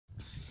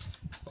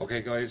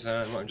Okay guys,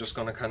 I'm just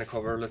gonna kind of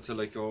cover, let's say,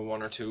 like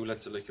one or two,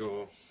 let's say, like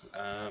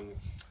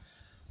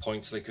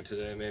points like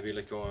today, maybe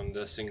like on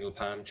the single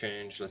palm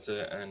change, let's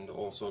say, and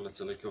also let's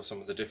say like some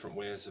of the different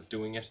ways of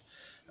doing it.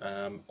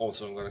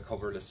 Also I'm going to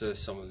cover, let's say,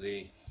 some of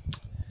the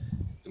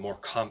more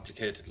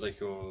complicated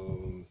like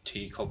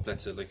teacup,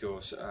 let's say, like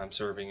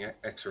serving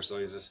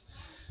exercises.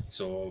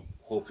 So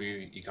hope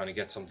you kind of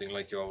get something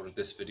like out of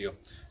this video.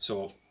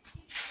 So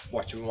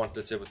what you want,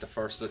 let's say, with the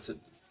first, let's say,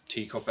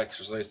 teacup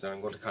exercise that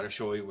I'm going to kind of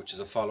show you, which is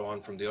a follow on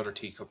from the other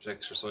teacup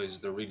exercises.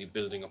 They're really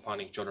building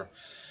upon each other.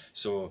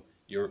 So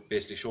you're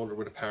basically shoulder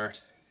width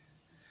apart,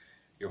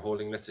 you're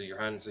holding, let's say, your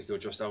hands like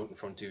just out in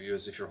front of you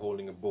as if you're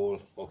holding a bowl.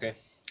 Okay,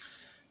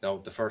 now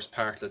the first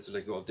part, let's say,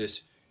 like of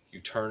this, you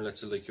turn,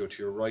 let's say, like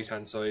to your right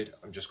hand side.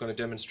 I'm just going to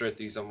demonstrate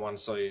these on one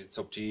side. It's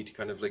up to you to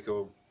kind of like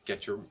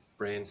get your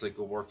brains like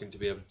working to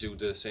be able to do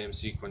the same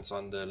sequence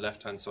on the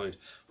left hand side,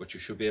 but you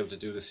should be able to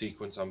do the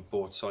sequence on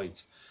both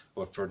sides.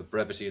 But for the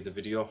brevity of the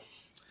video,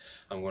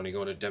 I'm going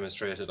to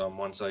demonstrate it on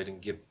one side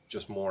and give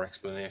just more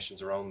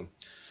explanations around them.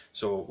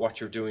 So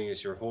what you're doing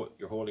is you're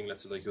holding,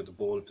 let's say, like the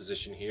bowl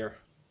position here.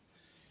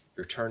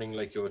 You're turning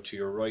like to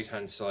your right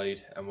hand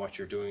side, and what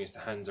you're doing is the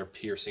hands are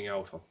piercing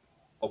out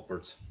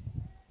upwards.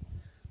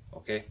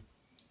 Okay,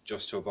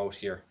 just to about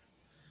here.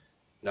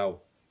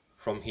 Now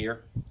from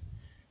here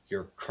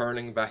you're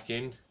curling back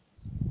in,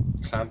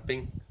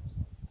 clamping,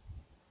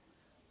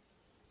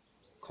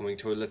 coming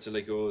to a, let's say,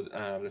 like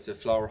let's say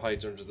flower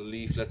hides under the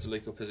leaf, let's say,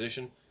 like a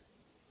position.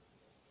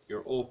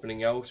 You're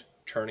opening out,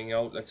 turning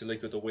out, let's say,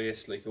 like with the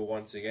waist, like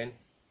once again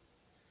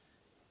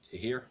to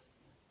here.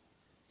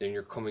 Then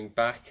you're coming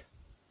back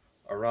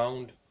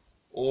around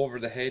over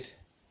the head,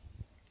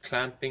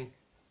 clamping,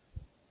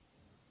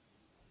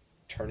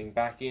 turning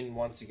back in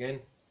once again,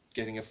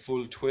 getting a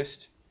full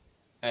twist,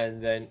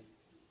 and then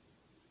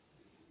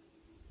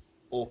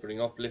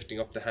opening up, lifting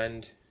up the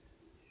hand,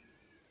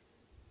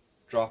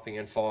 dropping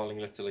and falling,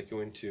 let's say, like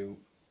into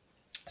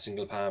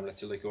single palm, let's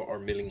say, like, or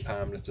milling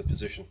palm, let's say,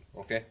 position.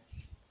 Okay,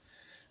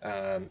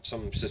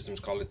 some systems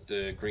call it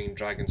the green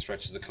dragon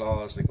stretches the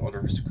claws, like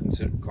others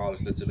call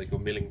it, let's say, like a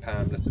milling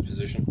palm, let's say,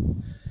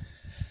 position.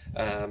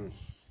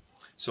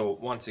 So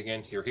once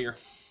again, you're here,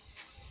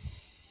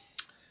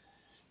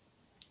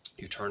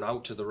 you turn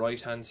out to the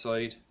right hand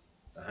side,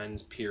 the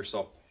hands pierce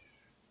up,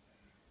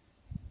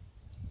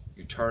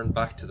 you turn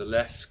back to the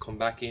left, come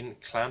back in,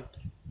 clamp,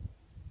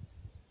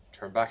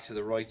 turn back to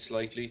the right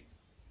slightly,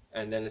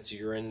 and then let's say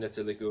you're in, let's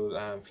say, like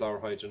flower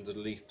hides under the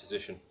leaf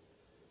position.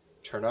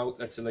 Turn out,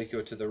 let's say, like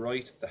to the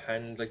right, the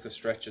hand like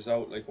stretches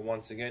out like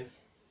once again.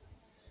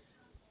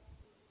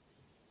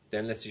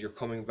 Then let's say you're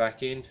coming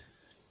back in,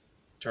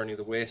 turning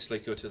the waist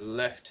like to the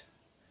left,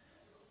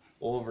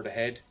 over the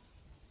head,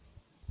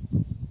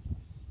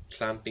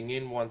 clamping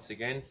in once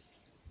again,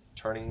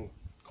 turning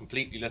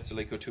completely, let's say,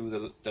 like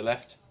to the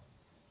left,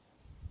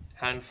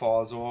 hand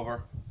falls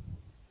over,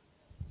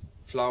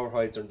 flower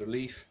hides under the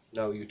leaf.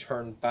 Now you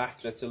turn back,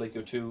 let's say,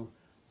 like to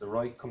the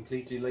right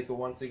completely, like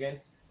once again,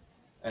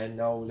 and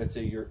now let's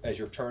say as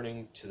you're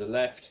turning to the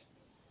left,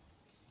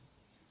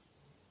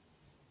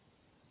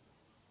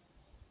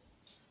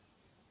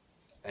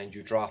 and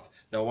you drop.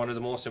 Now one of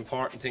the most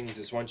important things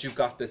is once you've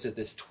got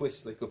this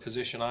twist like a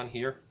position on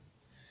here,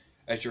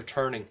 as you're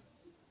turning,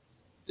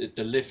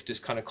 the lift is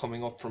kind of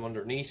coming up from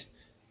underneath.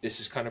 This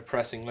is kind of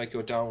pressing like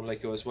down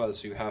like as well,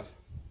 so you have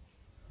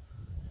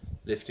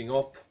lifting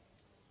up,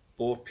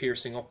 both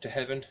piercing up to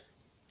heaven,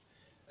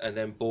 and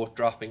then both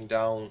dropping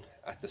down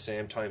at the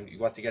same time. You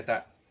got to get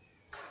that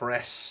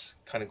press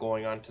kind of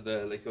going on to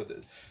the like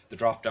the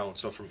drop down.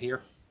 So from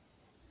here,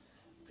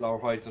 flower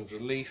hides under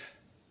the leaf,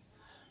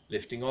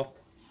 lifting up,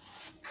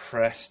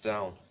 press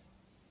down.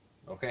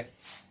 Okay,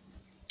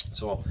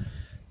 so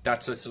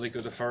that's, let's say, like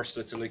the first,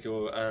 let's say, like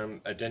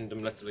addendum,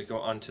 let's say, like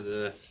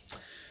onto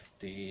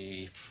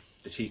the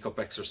teacup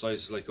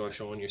exercise like I've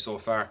shown you so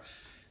far.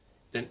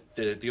 Then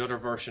the other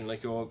version,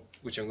 like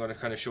which I'm going to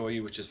kind of show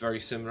you, which is very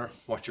similar.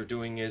 What you're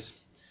doing is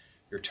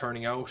you're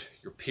turning out,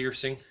 you're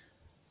piercing,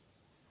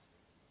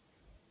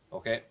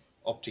 okay,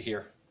 up to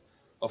here,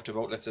 up to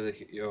about, let's say,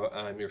 like,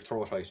 your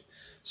throat height.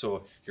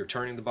 So you're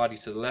turning the body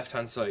to the left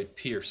hand side,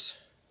 pierce.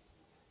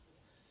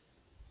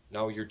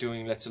 Now you're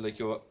doing, let's say, like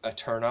a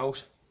turn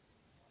out,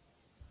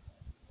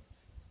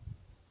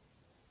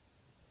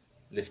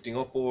 lifting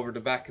up over the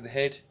back of the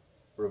head,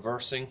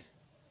 reversing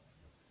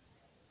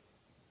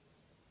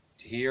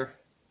to here,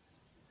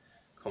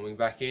 coming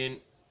back in,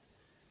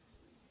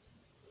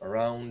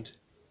 around,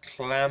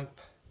 clamp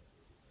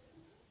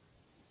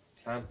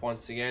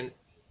once again,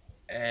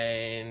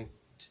 and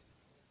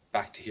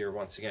back to here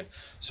once again.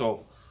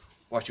 So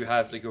what you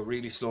have, like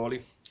really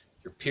slowly,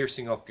 you're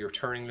piercing up, you're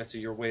turning, let's say,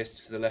 your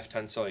waist to the left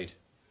hand side,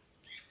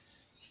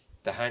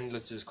 the hand,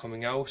 let's say, is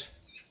coming out,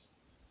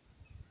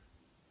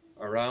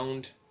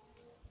 around,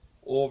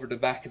 over the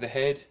back of the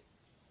head,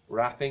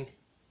 wrapping,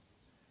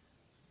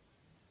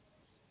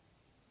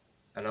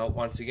 and out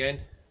once again,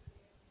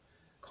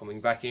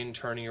 coming back in,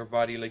 turning your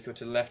body like to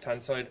the left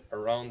hand side,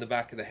 around the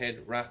back of the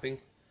head, wrapping,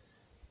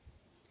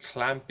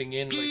 clamping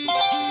in like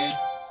once again,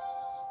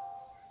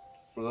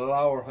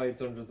 flower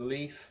hides under the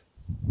leaf,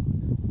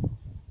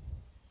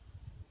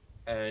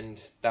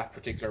 and that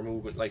particular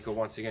movement, like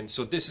once again.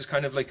 So this is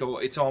kind of like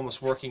it's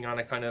almost working on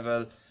a kind of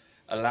a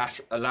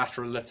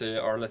lateral, let's say,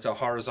 or let's say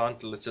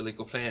horizontal, let's say, like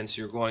a plane.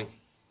 So you're going,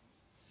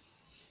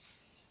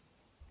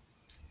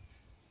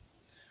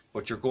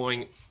 but you're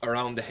going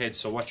around the head.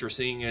 So what you're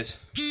seeing is,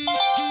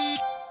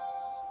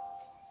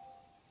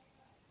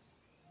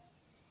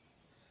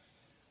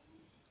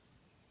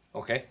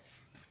 okay.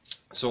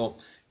 So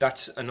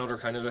that's another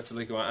kind of, let's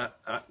say,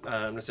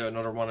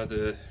 another one of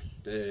the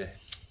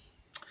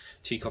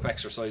teacup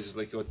exercises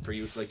like for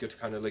you to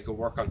kind of like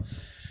work on.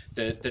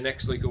 The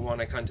next like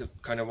one I kind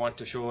of want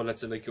to show,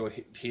 let's say, like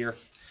here.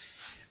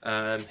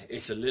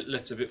 It's a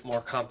little bit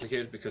more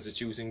complicated because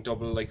it's using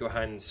double like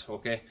hands.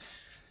 Okay,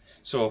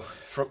 so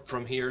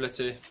from here, let's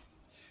say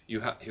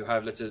you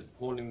have let's say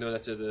holding the,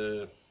 let's say,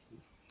 the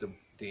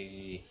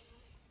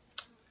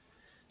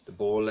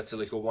bowl, let's say,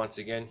 like once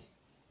again,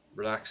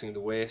 relaxing the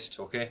waist.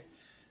 Okay,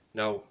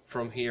 now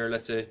from here,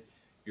 let's say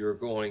you're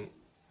going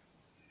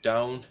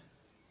down,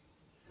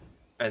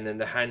 and then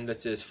the hand,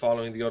 let's say, is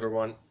following the other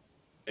one,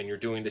 and you're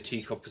doing the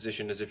teacup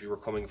position as if you were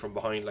coming from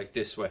behind, like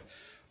this way.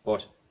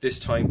 But this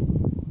time,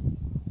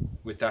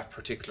 with that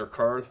particular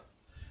curl,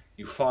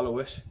 you follow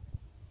it,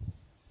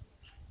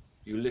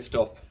 you lift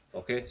up.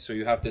 Okay, so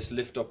you have this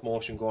lift up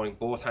motion going,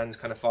 both hands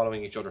kind of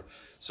following each other.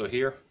 So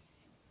here,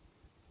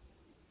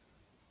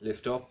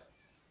 lift up,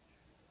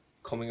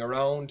 coming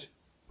around,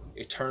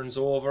 it turns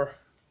over,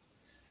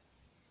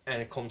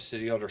 and it comes to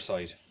the other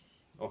side.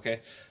 Okay,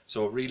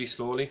 so really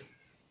slowly,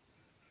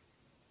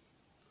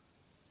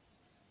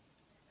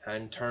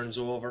 hand turns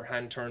over,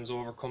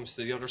 comes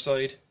to the other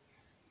side,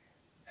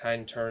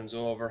 hand turns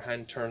over,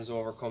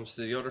 comes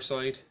to the other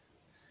side,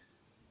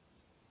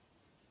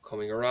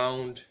 coming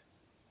around,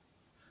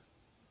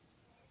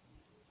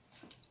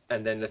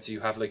 and then let's say you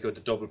have like the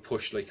double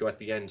push like at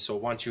the end. So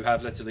once you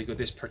have, let's say, like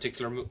this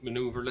particular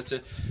maneuver, let's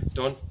say,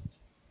 done,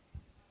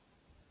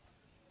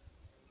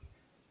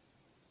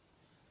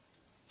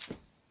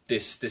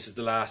 this is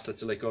the last,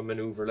 let's say, like a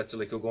maneuver, let's say,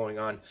 like going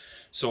on.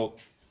 So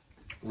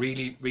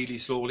really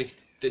slowly,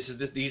 these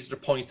are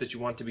the points that you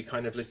want to be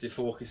kind of, let's say,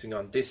 focusing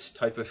on. This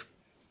type of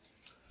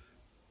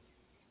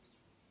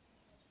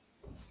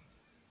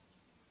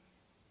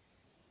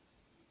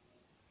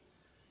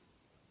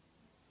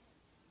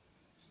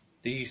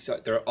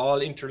they're all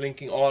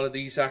interlinking. All of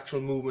these actual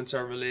movements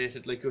are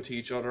related like to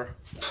each other,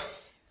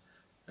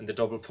 and the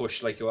double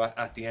push like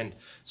at the end.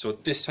 So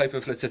this type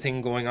of, let's say,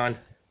 thing going on,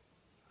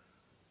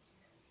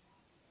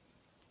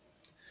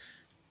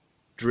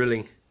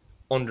 drilling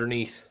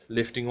underneath,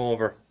 lifting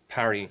over,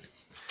 parrying,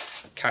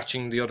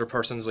 catching the other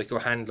person's like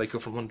hand like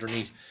from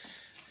underneath.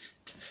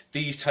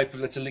 These type of,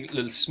 let's say,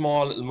 little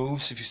small little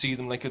moves, if you see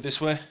them like this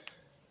way,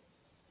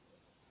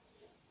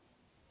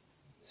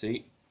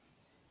 see,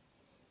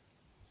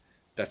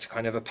 that's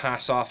kind of a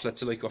pass off, let's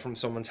say, like from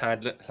someone's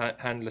hand,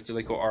 let's say,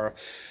 like, or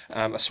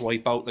a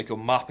swipe out, like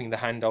mopping the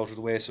hand out of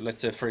the way. So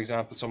let's say, for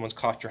example, someone's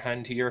caught your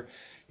hand here,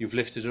 you've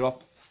lifted it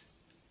up,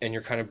 and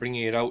you're kind of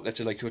bringing it out, let's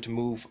say, like to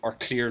move or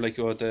clear like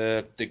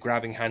the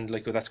grabbing hand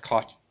like that's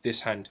caught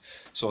this hand.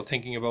 So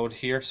thinking about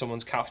here,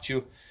 someone's caught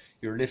you,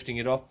 you're lifting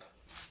it up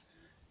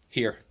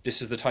here.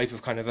 This is the type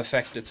of kind of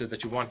effect, let's say,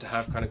 that you want to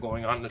have kind of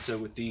going on, let's say,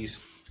 with these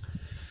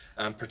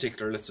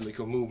particular, let's say, like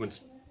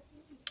movements.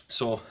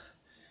 So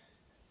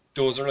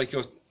those are like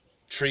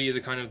three of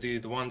the kind of the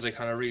ones I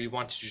kind of really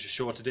wanted you to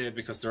show today,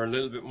 because they're a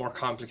little bit more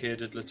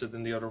complicated, let's say,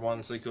 than the other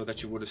ones like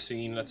that you would have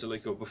seen, let's say,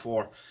 like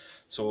before.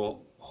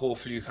 So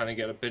hopefully you kind of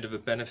get a bit of a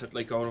benefit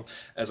like out of.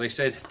 As I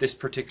said, this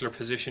particular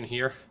position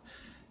here,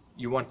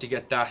 you want to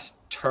get that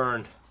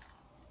turn,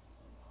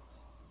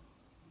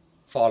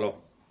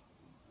 follow,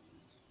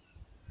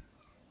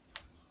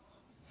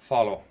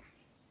 follow,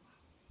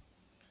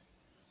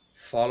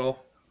 follow,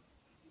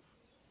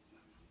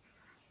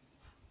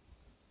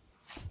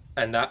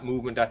 and that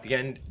movement at the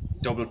end,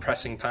 double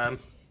pressing palm.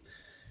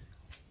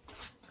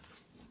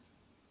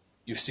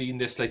 You've seen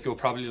this like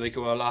probably like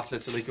a lot,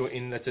 let's say, like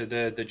in, let's say,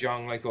 the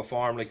Jong like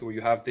form, like where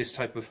you have this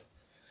type of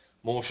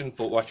motion,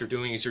 but what you're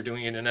doing is you're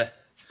doing it in a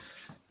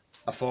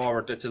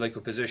forward, let's say, like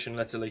a position,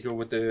 let's say, like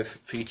with the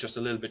feet just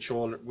a little bit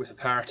shoulder width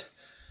apart,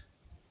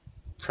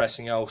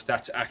 pressing out.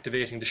 That's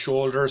activating the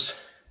shoulders,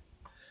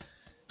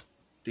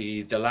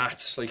 the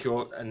lats, like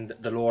and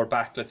the lower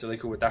back, let's say,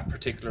 like with that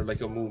particular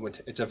like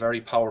movement. It's a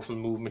very powerful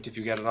movement if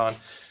you get it on,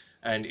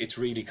 and it's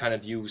really kind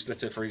of used,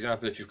 let's say, for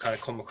example, if you kind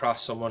of come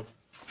across someone,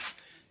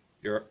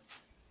 you're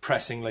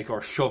pressing like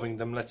or shoving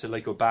them, let's say,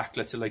 like back,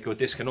 let's say, like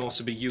this can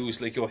also be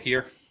used like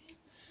here.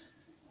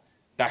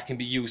 That can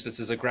be used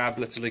as a grab,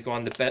 let's say, like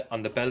on the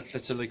belt,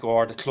 let's say, like,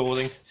 or the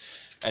clothing.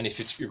 And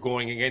if you're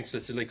going against,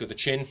 let's say, like the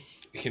chin,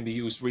 it can be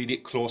used really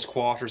at close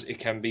quarters. It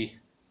can be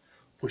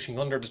pushing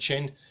under the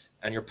chin,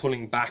 and you're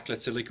pulling back,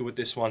 let's say, like with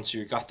this one. So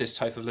you've got this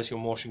type of little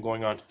motion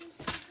going on.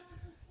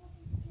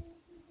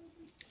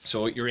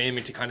 So you're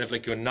aiming to kind of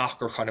like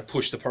knock or kind of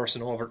push the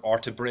person over, or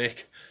to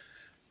break,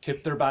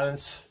 tip their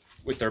balance,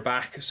 with their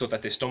back so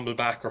that they stumble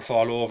back or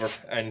fall over.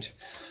 And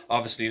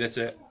obviously, let's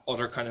say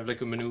other kind of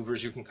like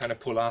maneuvers you can kind of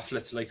pull off,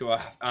 let's like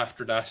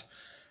after that,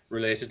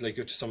 related like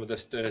to some of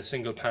the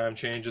single palm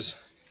changes.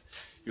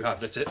 You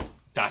have, let's say,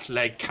 that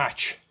leg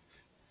catch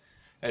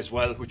as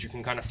well, which you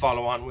can kind of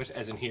follow on with,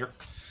 as in here.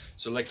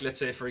 So like, let's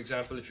say for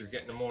example, if you're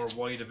getting a more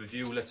wide of a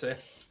view, let's say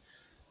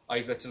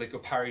I've, let's say,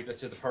 like parried,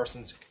 let's say the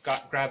person's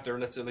grabbed their,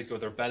 let's say like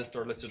their belt,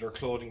 or let's say their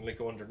clothing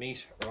like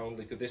underneath around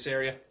like this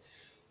area.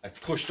 I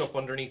pushed up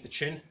underneath the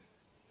chin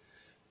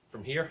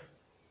from here.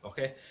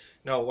 Okay,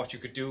 now what you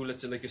could do,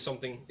 let's say like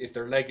something, if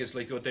their leg is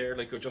like there,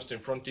 like just in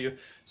front of you,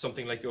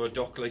 something like a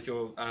duck like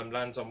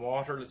lands on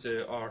water, let's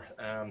say, or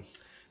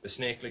the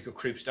snake like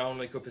creeps down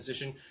like a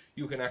position,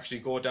 you can actually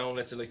go down,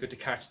 let's say like to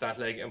catch that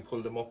leg and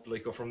pull them up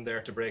like from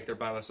there to break their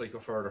balance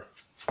like further,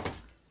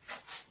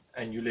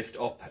 and you lift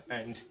up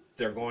and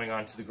they're going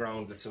onto the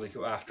ground, let's say like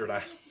after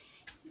that.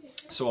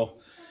 So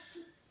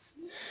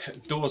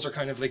those are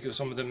kind of like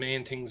some of the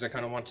main things I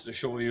kind of wanted to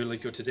show you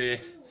like today.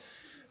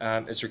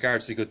 As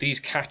regards like these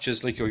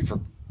catches, like if you're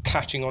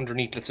catching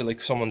underneath, let's say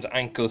like someone's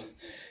ankle,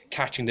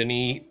 catching the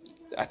knee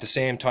at the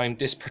same time,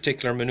 this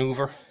particular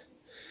maneuver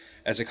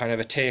as a kind of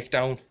a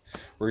takedown,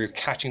 where you're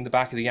catching the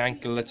back of the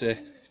ankle, let's say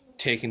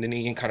taking the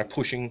knee and kind of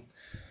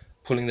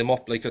pulling them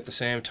up like at the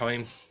same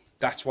time.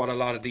 That's what a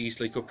lot of these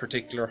like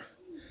particular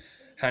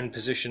hand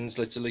positions,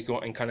 let's say like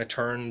and kind of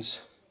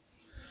turns,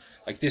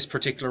 like this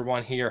particular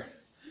one here,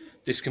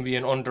 this can be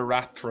an under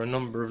wrap for a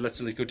number of, let's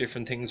say like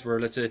different things, where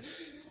let's say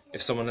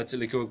if someone, let's say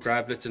like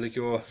grab, let's say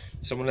like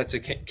someone, let's say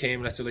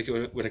came, let's say like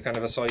with a kind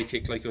of a side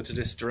kick like to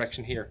this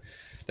direction here,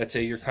 let's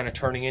say you're kind of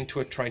turning into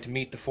it, trying to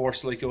meet the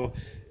force, like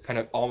kind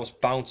of almost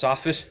bounce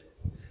off it.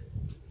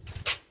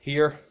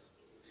 Here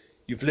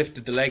you've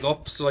lifted the leg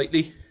up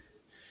slightly,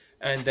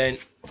 and then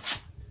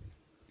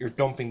you're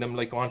dumping them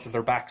like onto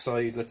their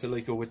backside, let's say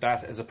like with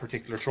that as a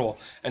particular throw.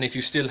 And if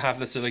you still have,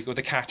 let's say like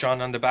the catch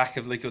on the back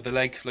of like the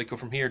leg, like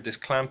from here, this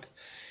clamp,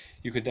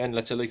 you could then,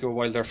 let's say like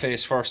while they're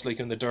face first like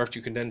in the dirt,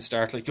 you can then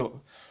start like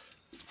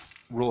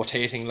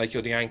rotating like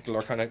the ankle,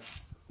 or kind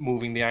of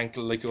moving the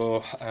ankle like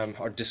or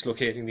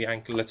dislocating the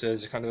ankle, let's say,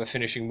 as a kind of a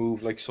finishing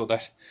move, like so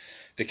that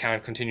they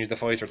can't continue the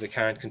fight, or they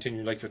can't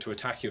continue like to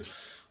attack you.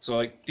 So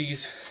like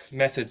these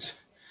methods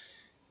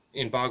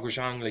in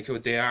Baguazhang,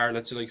 like they are,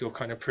 let's say like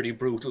kind of pretty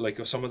brutal.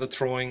 Like some of the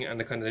throwing and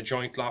the kind of the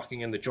joint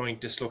locking and the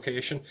joint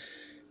dislocation,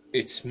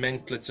 it's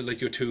meant, let's say like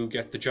to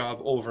get the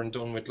job over and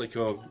done with like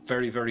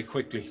very, very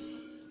quickly.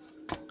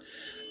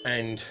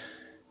 And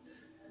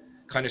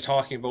kind of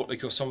talking about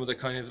like some of the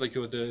kind of like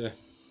the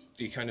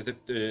kind of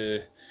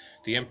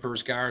the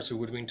emperor's guards who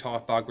would have been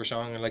taught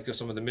Baguazhang, and like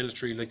some of the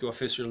military like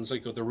officials,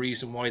 like the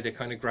reason why they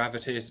kind of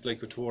gravitated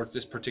like towards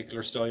this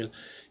particular style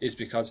is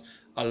because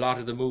a lot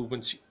of the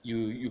movements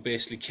you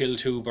basically kill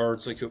two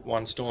birds like with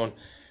one stone.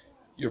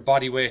 Your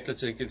body weight,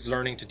 let's say, it's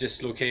learning to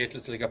dislocate,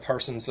 let's say like a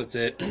person's, let's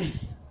say,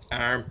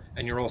 arm,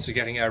 and you're also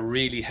getting a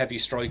really heavy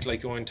strike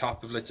like on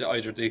top of, let's say,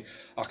 either the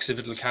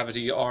occipital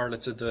cavity, or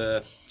let's say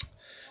the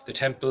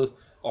temple,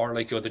 or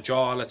like the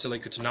jaw, let's say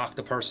like to knock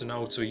the person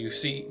out. So you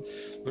see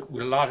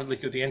with a lot of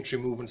like the entry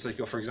movements,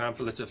 like for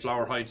example, let's say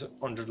flower hides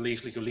under the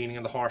leaf, like you're leaning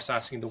on the horse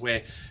asking the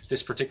way,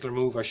 this particular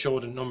move I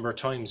showed a number of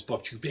times,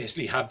 but you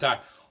basically have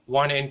that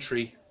one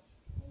entry,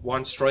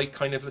 one strike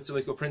kind of, let's say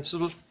like a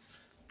principle,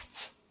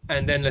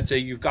 and then let's say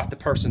you've got the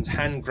person's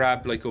hand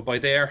grab like by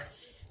there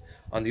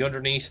on the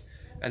underneath,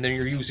 and then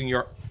you're using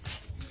your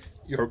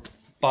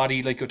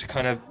body like to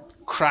kind of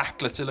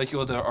crack, let's say like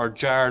or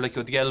jar like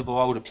the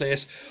elbow out of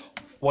place,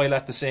 while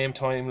at the same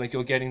time like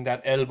you're getting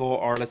that elbow,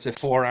 or let's say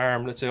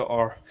forearm, let's say,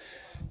 or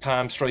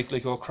palm strike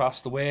like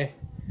across the way.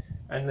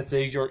 And let's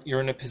say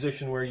you're in a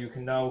position where you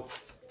can now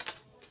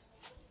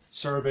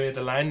survey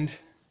the land,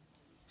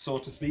 so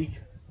to speak.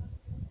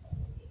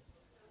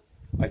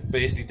 I've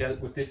basically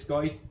dealt with this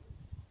guy,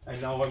 and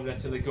now I'm,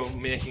 let's say like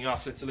making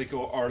off, let's say like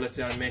or let's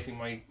say I'm making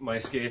my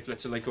escape,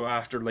 let's say like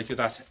after like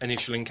that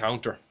initial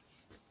encounter.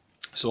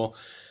 So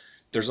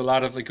there's a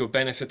lot of like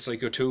benefits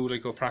like to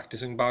like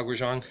practicing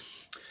Baguazhang.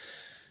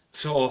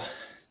 So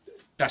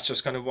that's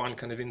just kind of one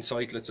kind of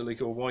insight, let's say like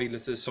why,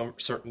 let's say, some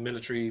certain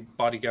military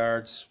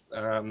bodyguards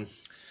and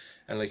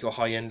like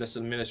high-end, let's say,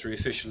 military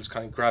officials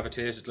kind of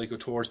gravitated like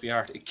towards the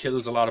art. It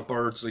kills a lot of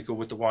birds like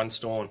with the one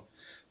stone.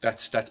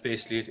 That's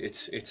basically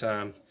it.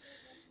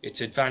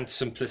 It's advanced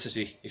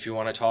simplicity, if you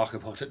want to talk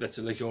about it, let's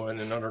say like in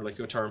another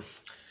like term.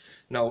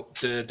 Now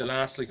the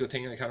last like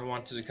thing I kind of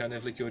wanted to kind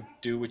of like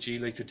do with you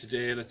like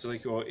today, let's say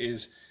like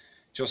is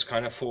just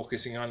kind of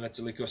focusing on, let's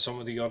say like some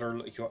of the other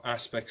like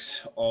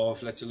aspects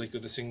of, let's say like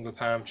the single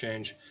palm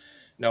change.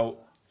 Now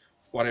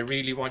what I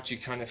really want you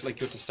kind of like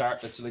to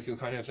start, let's say like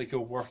kind of like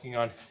working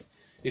on,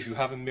 if you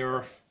have a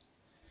mirror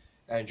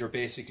and you're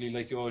basically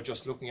like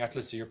just looking at,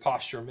 let's say, your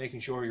posture,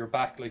 making sure your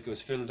back like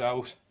is filled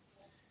out,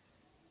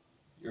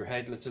 your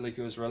head, let's say like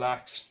is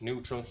relaxed,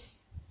 neutral.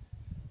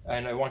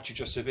 And I want you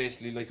just to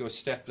basically like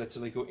step, let's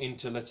say like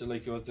into, let's say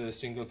like the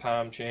single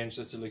palm change,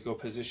 let's say like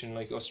position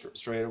like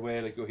straight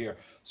away, like here.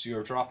 So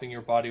you're dropping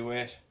your body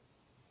weight,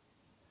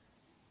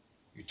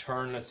 you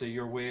turn, let's say,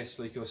 your waist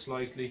like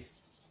slightly,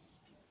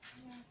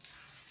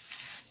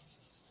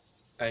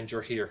 and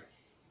you're here.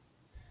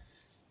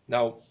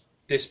 Now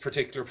this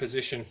particular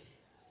position,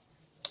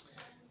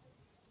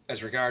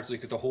 as regards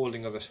like the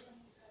holding of it,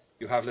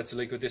 you have, let's say,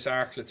 like with this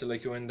arc, let's say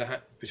like in the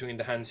between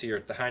the hands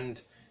here, the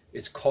hand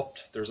is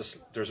cupped.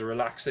 There's a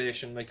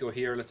relaxation like go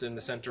here, let's say in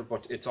the center,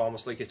 but it's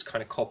almost like it's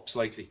kind of cupped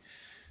slightly.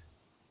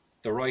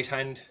 The right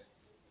hand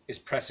is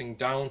pressing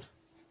down.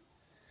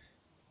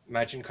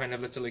 Imagine kind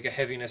of, let's say, like a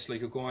heaviness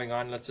like going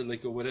on, let's say,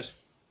 like with it.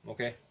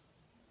 Okay,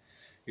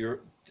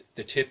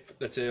 the tip,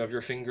 let's say, of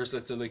your fingers,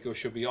 let's say, like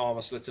should be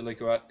almost, let's say,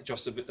 like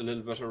just a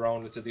little bit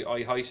around, let's say, the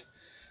eye height,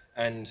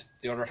 and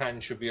the other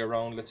hand should be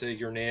around, let's say,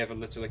 your navel,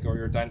 let's say, like, or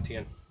your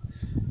dantian.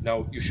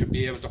 Now you should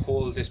be able to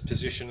hold this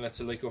position, let's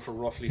say, like for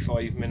roughly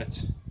 5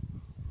 minutes,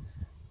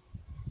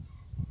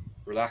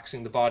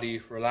 relaxing the body,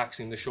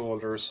 relaxing the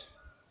shoulders.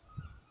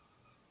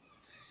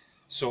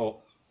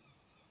 So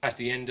at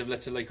the end of,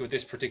 let's say, like with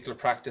this particular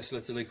practice,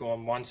 let's say, like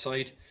on one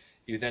side,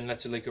 you then,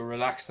 let's say, like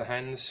relax the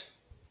hands,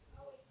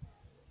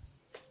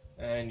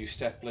 and you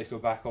step like go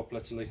back up,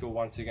 let's say, like go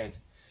once again,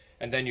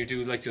 and then you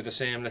do like the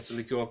same, let's say,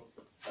 like go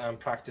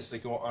practice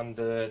like go on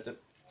the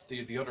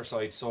other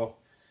side. So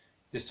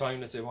this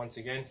time, let's say, once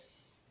again,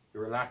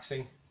 you're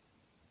relaxing,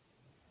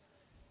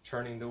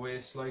 turning the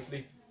waist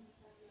slightly.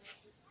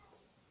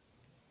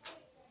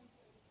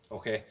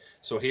 Okay,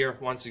 so here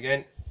once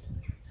again,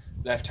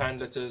 left hand,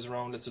 let's say, is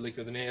around, let's say, like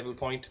the navel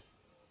point.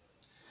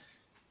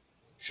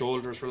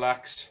 Shoulders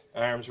relaxed,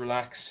 arms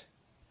relaxed.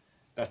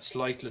 That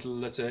slight little,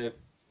 let's say,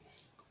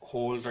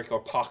 hold like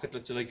or pocket,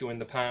 let's say, like you in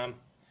the palm,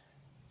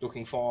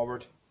 looking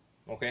forward.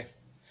 Okay.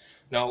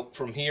 Now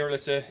from here,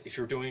 let's say, if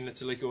you're doing,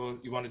 let's say, like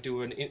you want to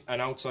do an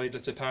outside,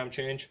 let's say, palm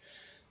change,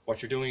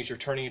 what you're doing is you're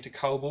turning into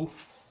cowboy,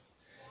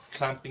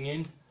 clamping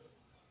in,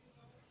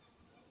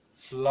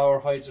 flower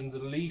hides under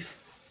the leaf,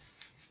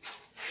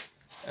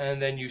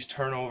 and then you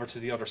turn over to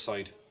the other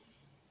side.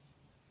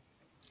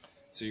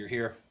 So you're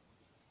here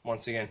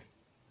once again.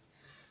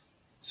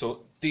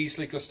 So these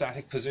like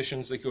static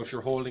positions, like if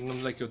you're holding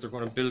them, like they're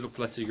going to build up,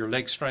 let's say, your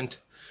leg strength,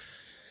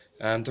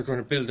 and they're going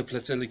to build up,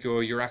 let's say, like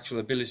your actual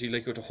ability,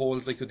 like to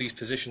hold like these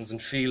positions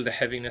and feel the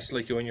heaviness,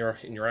 like in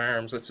your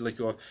arms. Let's say, like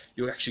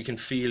you actually can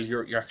feel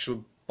your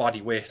actual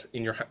body weight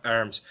in your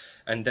arms,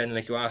 and then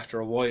like after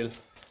a while,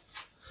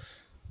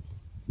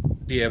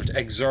 be able to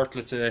exert,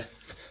 let's say,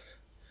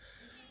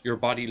 your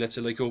body, let's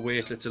say, like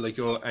weight, let's say, like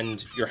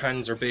and your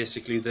hands are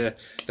basically the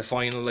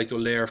final like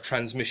layer of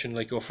transmission,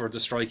 like for the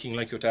striking,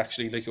 like to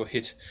actually like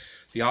hit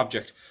the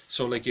object.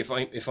 So like if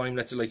I'm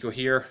let's say, like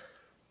here,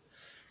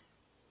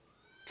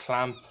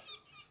 clamp,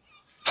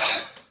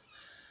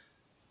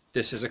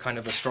 this is a kind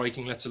of a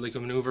striking, let's say, like a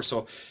maneuver.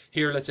 So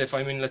here, let's say if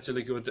I'm in, let's say,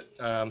 like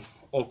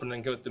open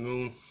and go at the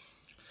moon,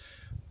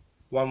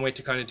 one way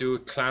to kind of do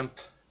it, clamp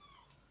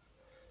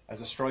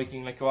as a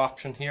striking like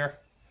option here,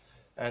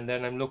 and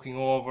then I'm looking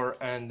over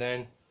and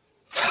then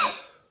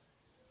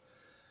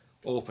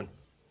open.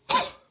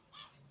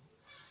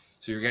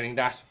 So you're getting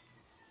that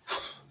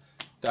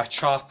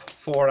chop,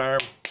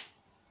 forearm,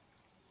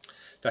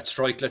 that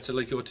strike, let's say,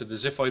 like to the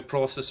xiphoid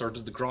process or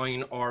to the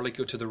groin, or like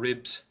to the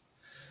ribs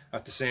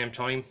at the same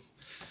time.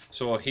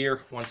 So here,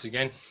 once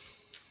again,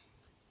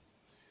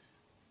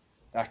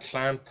 that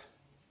clamp.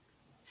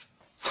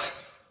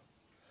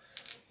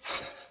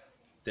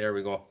 There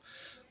we go.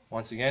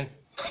 Once again.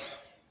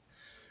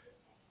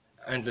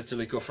 And let's say,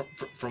 like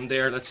from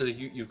there, let's say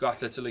you've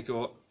got, let's say, like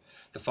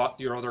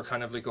your other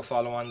kind of like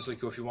follow-ons,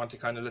 like if you want to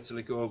kind of, let's say,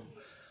 like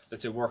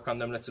let's say work on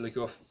them, let's say, like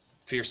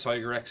fierce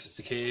tiger, exits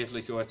the cave,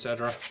 like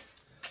etc.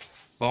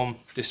 Boom,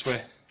 this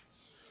way,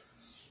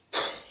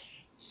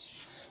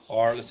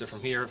 or let's say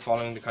from here,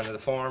 following the kind of the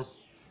form,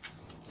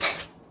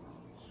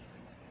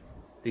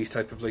 these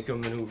type of like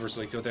maneuvers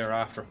like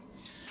thereafter.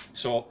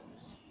 So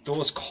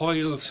those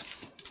coils,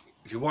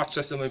 if you watch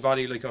this in my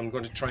body, like I'm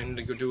going to try and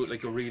like do it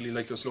like really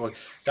like slowly.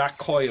 That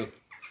coil,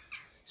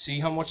 see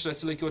how much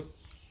that's like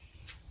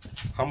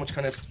how much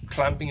kind of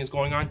clamping is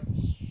going on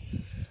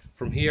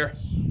from here,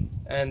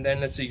 and then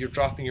let's say you're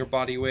dropping your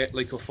body weight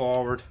like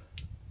forward,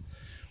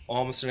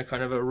 almost in a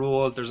kind of a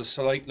roll. There's a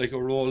slight like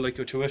a roll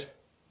like to it.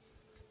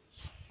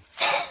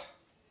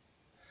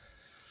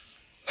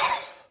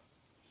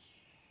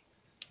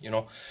 You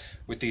know,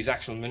 with these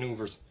actual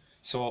maneuvers.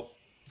 So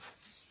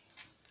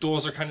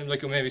those are kind of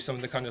like maybe some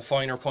of the kind of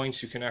finer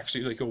points you can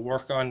actually like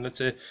work on. Let's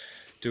say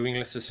doing,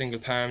 let's say, single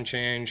palm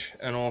change,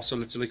 and also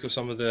let's say like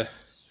some of the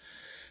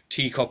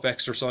teacup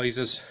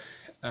exercises.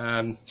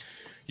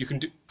 You can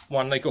do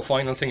one like a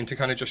final thing to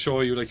kind of just show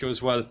you like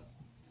as well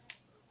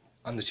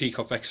on the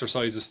teacup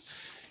exercises.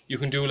 You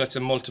can do, let's say,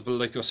 multiple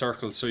like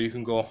circles. So you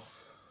can go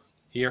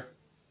here,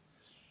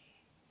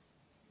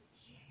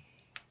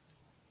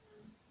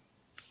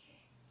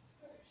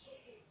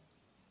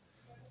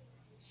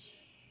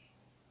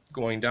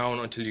 going down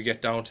until you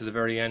get down to the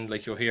very end,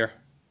 like you're here.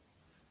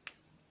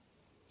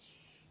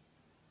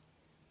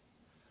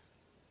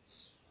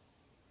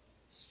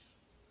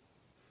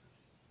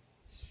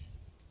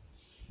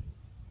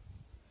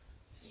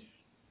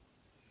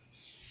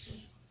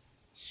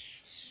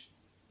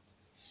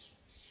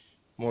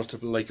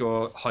 Multiple like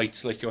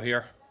heights, like you're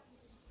here.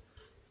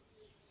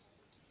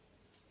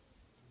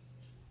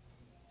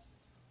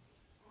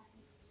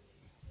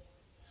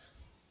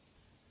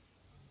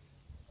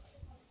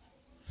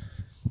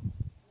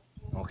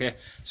 Okay,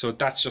 so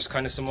that's just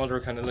kind of some other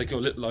kind of like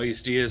your little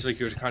ideas, like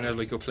you're kind of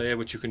like your play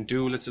what you can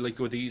do. Let's say like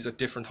go these at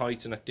different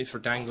heights and at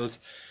different angles.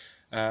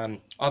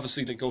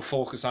 Obviously, like go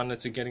focus on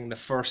let's say getting the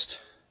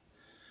first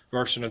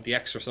version of the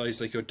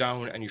exercise like you're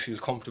down and you feel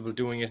comfortable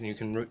doing it and you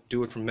can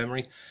do it from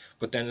memory.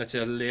 But then let's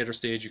say at a later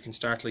stage you can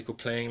start like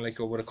playing like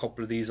with a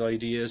couple of these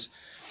ideas,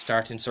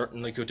 start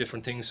inserting like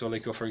different things. So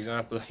like for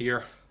example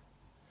here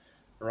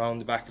around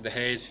the back of the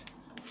head,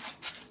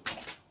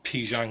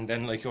 Baguazhang,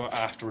 then like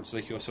afterwards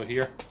like so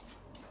here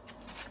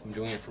I'm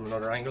doing it from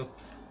another angle.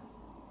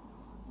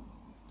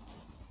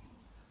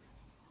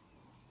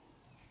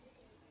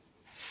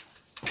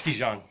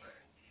 Baguazhang,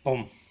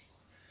 boom,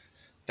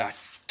 that,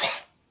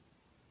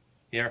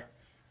 here,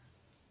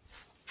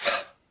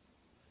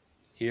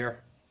 here,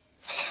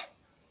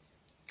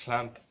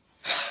 clamp,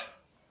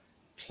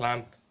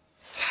 clamp,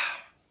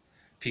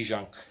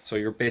 Baguazhang. So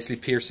you're basically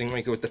piercing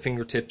like with the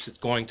fingertips. It's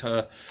going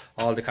to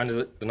all the kind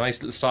of the nice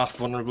little soft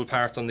vulnerable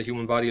parts on the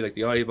human body, like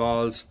the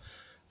eyeballs,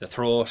 the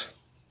throat,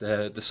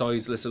 the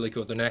sides, let's say like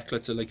the neck,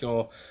 let's say like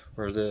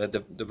where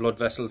the blood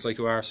vessels like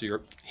are. So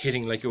you're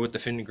hitting like with the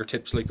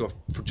fingertips like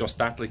for just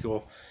that like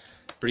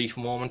brief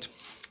moment.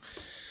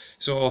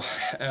 So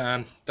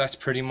that's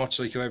pretty much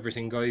like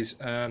everything, guys.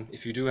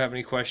 If you do have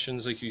any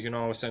questions, like you can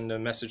always send a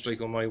message like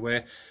my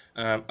way.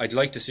 I'd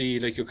like to see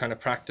like you're kind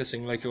of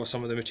practicing like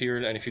some of the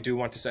material, and if you do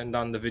want to send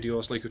on the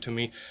videos like to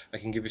me, I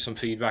can give you some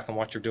feedback on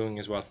what you're doing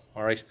as well.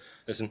 All right,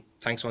 listen,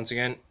 thanks once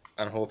again,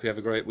 and I hope you have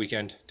a great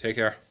weekend. Take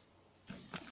care.